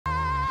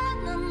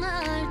What's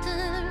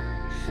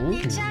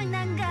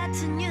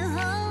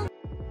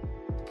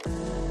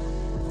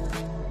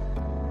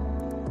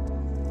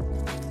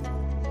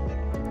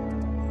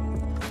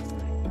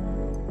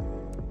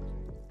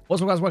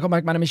up, guys? Welcome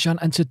back. My name is Shun,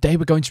 and today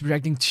we're going to be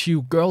reacting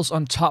to Girls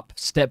on Top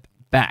Step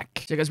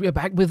Back. So guys, we are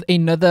back with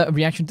another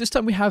reaction. This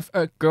time we have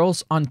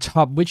Girls on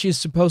Top, which is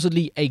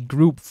supposedly a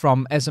group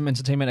from SM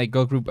Entertainment, a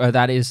girl group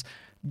that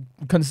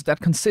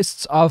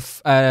consists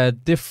of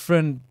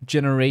different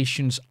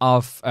generations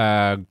of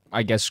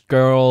I guess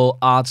girl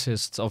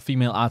artists or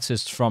female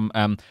artists from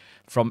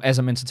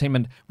SM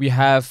Entertainment. We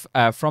have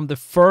from the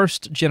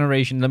first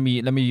generation. Let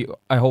me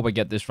I hope I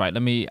get this right.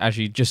 Let me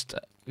actually just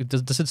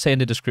does it say in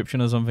the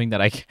description or something that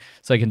I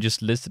can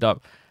just list it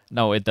up?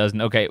 No, it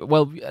doesn't. Okay,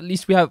 well, at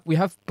least we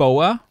have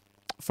Boa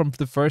from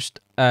the first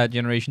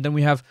generation. Then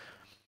we have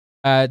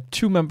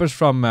two members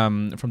from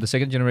the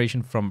second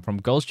generation,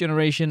 from Girls'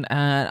 generation,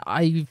 and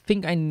I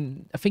think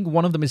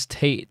one of them is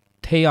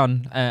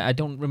Taeyeon. I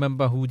don't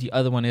remember who the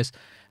other one is.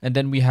 And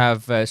then we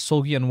have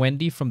Solgi and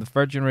Wendy from the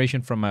third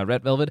generation from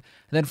Red Velvet.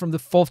 And then from the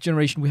fourth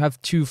generation, we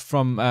have two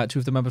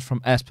of the members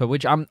from aespa,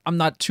 which I'm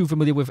not too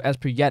familiar with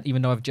aespa yet,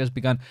 even though I've just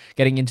begun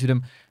getting into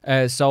them.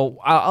 So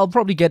I'll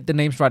probably get the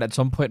names right at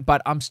some point,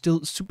 but I'm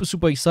still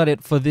super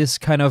excited for this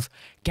kind of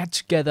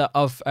get-together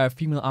of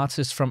female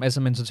artists from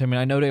SM Entertainment.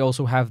 I know they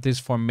also have this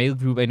for male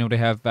group. I know they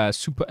have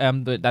Super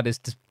M, that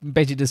is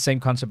basically the same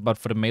concept, but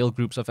for the male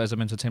groups of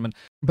SM Entertainment.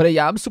 But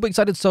yeah, I'm super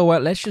excited, so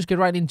let's just get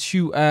right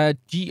into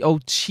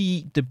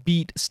GOT, the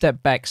Beat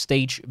Step Back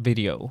stage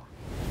video.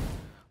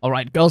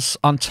 Alright, Girls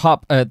on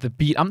Top the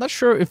Beat. I'm not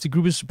sure if the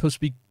group is supposed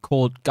to be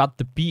called Got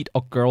the Beat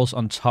or Girls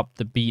on Top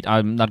the Beat.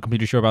 I'm not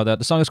completely sure about that.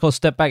 The song is called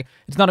Step Back.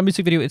 It's not a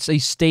music video, it's a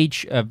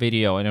stage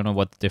video. I don't know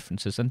what the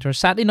difference is. And there's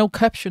sadly no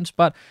captions,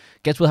 but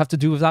guess we'll have to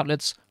do with that.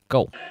 Let's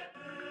go.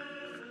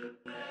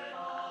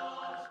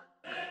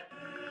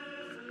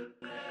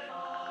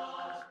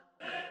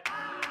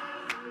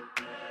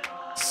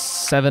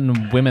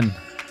 Seven women.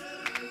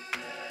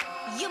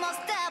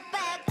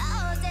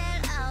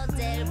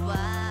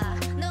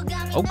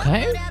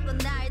 Okay.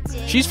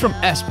 She's from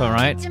aespa,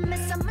 right?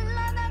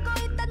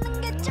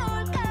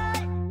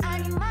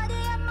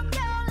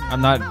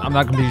 I'm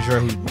not completely sure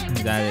who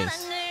that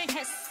is.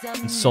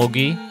 And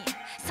Solgi.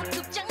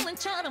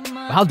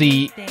 Wow,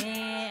 the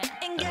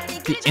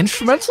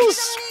instrumentals?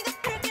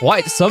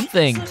 Quite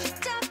something.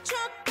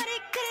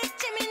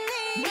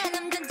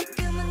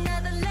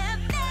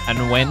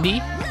 And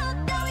Wendy?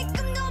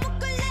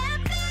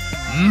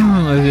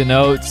 The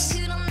notes.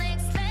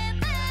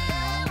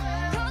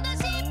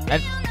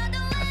 And I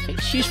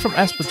think she's from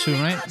aespa too,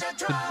 right?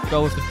 Could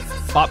go with the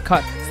bob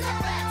cut.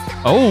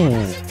 Oh.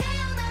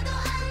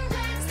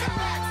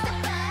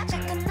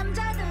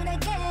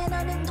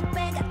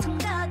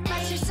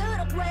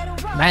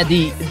 Man,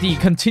 the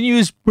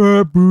continuous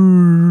burr,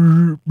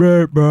 burr,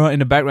 burr, burr in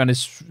the background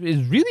is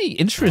really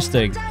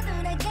interesting.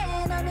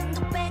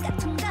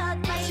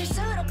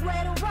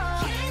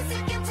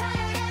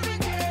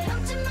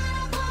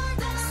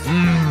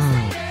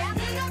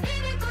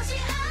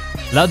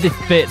 Love the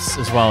fits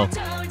as well.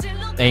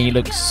 They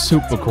look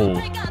super cool.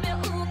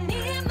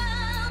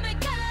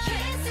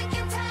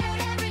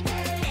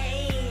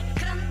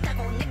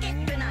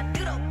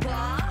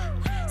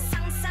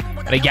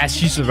 But I guess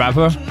she's a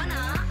rapper.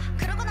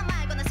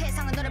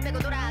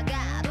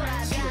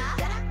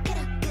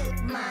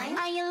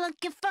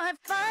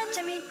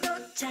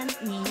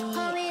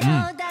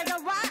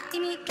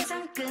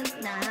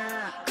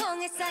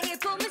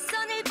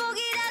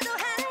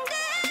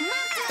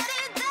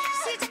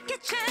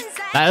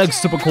 That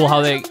looks super cool how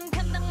they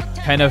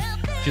kind of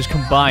just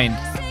combined.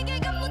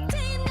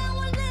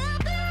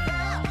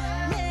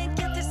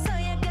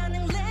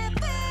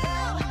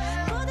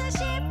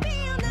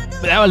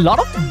 But there are a lot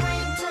of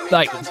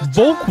like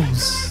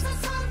vocals.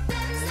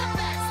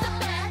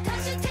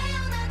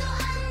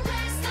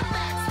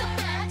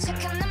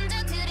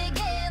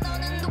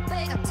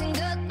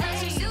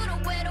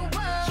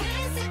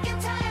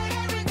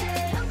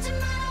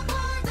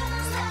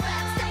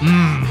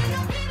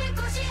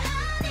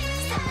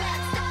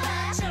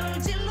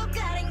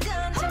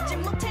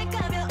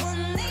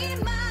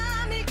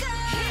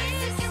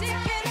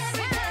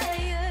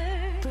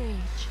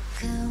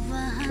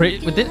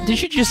 Did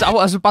she just... I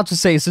was about to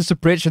say, is this a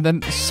bridge? And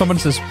then someone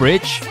says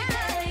bridge.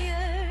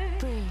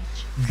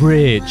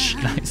 Bridge.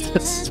 Nice.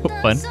 That's so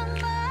fun.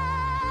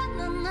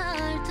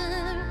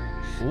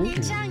 Ooh.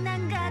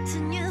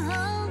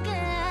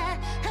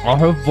 Oh,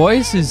 her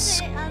voice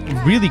is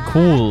really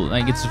cool.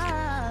 Like,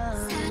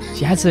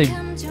 she has a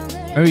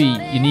very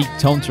unique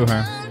tone to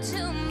her.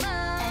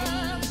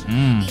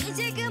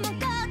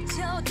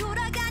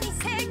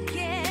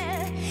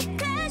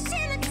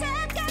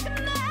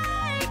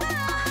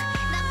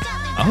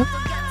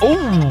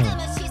 Oh!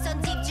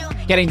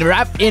 Getting the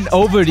rap in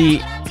over the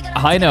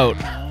high note.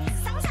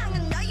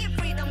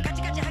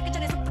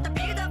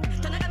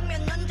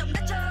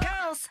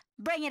 Girls,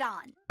 bring it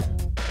on.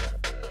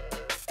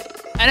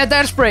 And a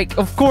dance break,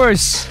 of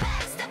course.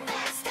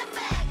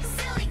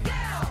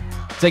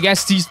 So I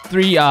guess these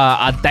three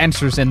are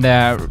dancers in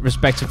their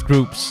respective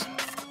groups.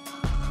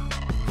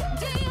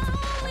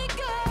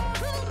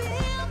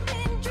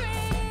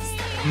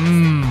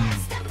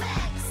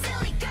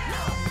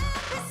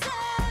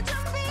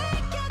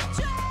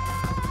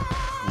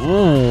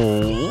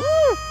 Ooh.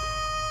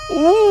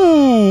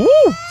 Ooh.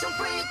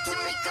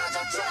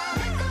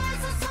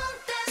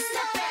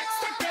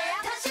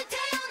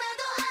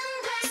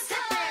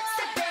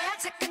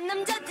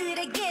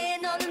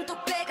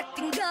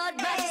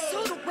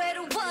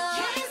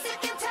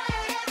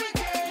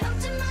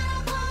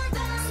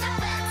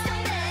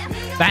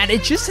 Man,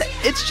 it's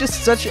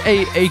just such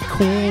a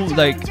cool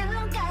like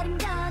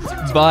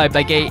vibe,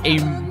 like a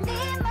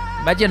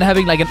imagine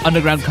having like an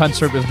underground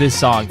concert with this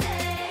song.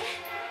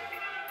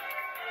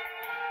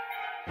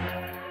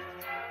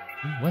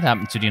 What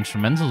happened to the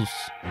instrumentals?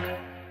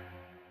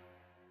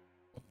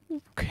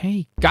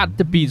 Okay, got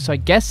the beat. So I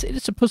guess it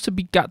is supposed to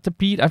be got the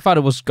beat. I thought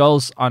it was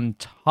girls on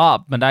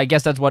top, but I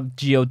guess that's what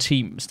GOT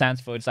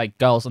stands for. It's like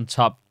girls on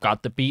top,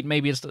 got the beat.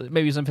 Maybe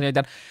something like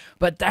that.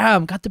 But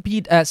damn, got the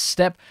beat.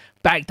 Step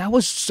back. That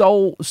was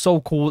so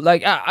cool.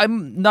 Like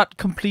I'm not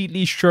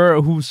completely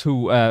sure who's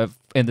who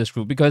in this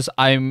group because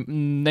I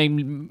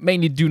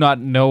mainly do not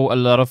know a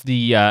lot of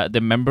the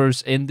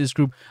members in this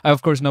group. I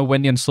of course know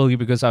Wendy and Silky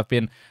because I've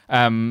been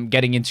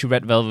getting into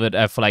Red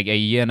Velvet for like a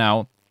year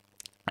now.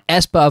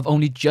 Espa I've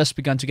only just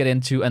begun to get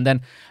into, and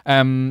then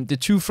the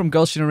two from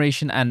Girls'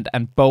 Generation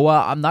and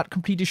Boa, I'm not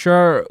completely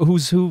sure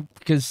who's who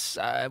because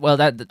well,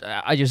 that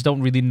I just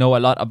don't really know a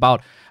lot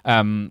about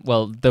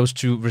well, those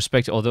two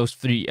or those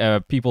three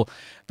people.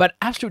 But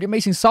absolutely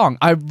amazing song.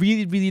 I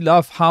really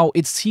love how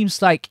it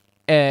seems like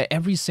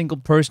every single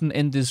person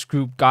in this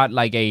group got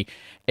like a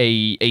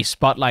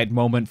spotlight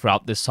moment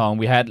throughout this song.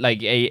 We had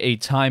like a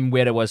time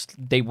where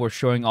they were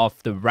showing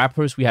off the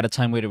rappers. We had a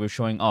time where they were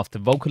showing off the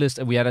vocalists,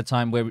 and we had a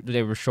time where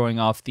they were showing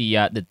off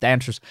the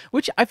dancers,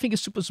 which I think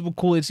is super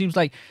cool. It seems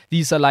like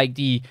these are like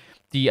the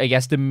I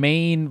guess the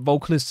main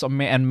vocalists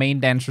and main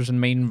dancers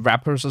and main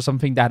rappers or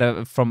something that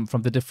are from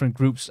the different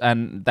groups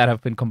and that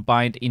have been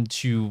combined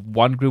into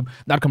one group.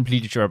 Not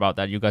completely sure about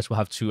that. You guys will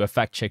have to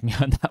fact check me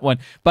on that one,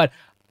 but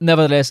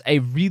nevertheless, a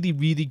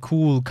really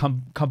cool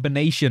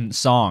combination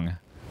song.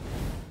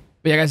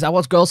 But yeah, guys, that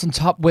was Girls on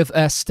Top with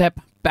a Step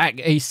Back,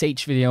 a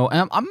stage video.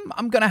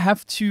 I'm gonna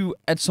have to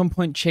at some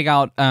point check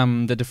out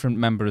the different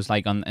members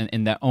like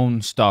in their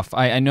own stuff.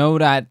 I know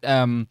that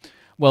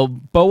well,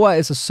 Boa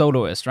is a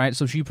soloist, right?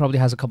 So she probably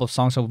has a couple of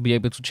songs I will be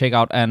able to check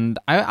out. And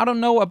I don't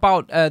know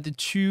about the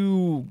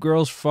two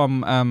girls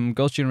from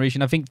Girls'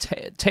 Generation. I think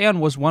Taeyeon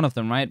was one of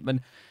them, right? But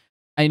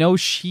I know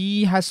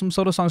she has some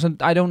solo songs,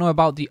 and I don't know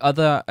about the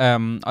other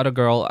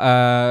girl.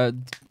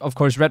 Of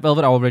course, Red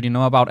Velvet I already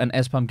know about, and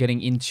Espa I'm getting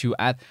into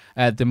at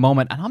the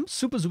moment, and I'm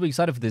super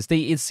excited for this.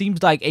 It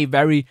seems like a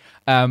very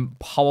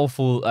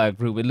powerful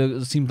group.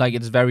 It seems like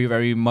it's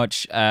very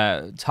much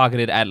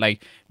targeted at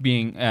like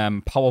being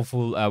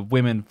powerful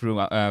women through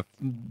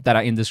that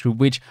are in this group,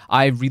 which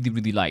I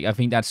really like. I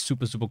think that's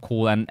super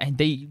cool, and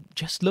they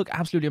just look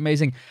absolutely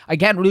amazing. I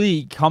can't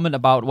really comment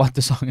about what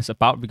the song is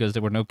about because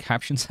there were no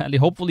captions, sadly.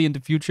 Hopefully in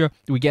the future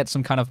we get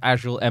some kind of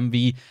actual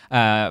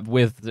MV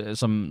with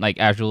some like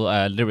actual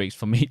lyrics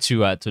for me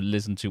to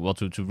listen to or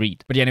to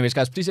read. But yeah, anyways,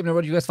 guys, please let me know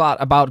what you guys thought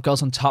about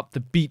Girls on Top,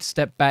 the beat,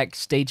 step back,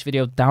 stage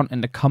video down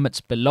in the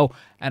comments below,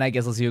 and I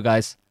guess I'll see you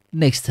guys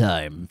next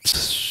time.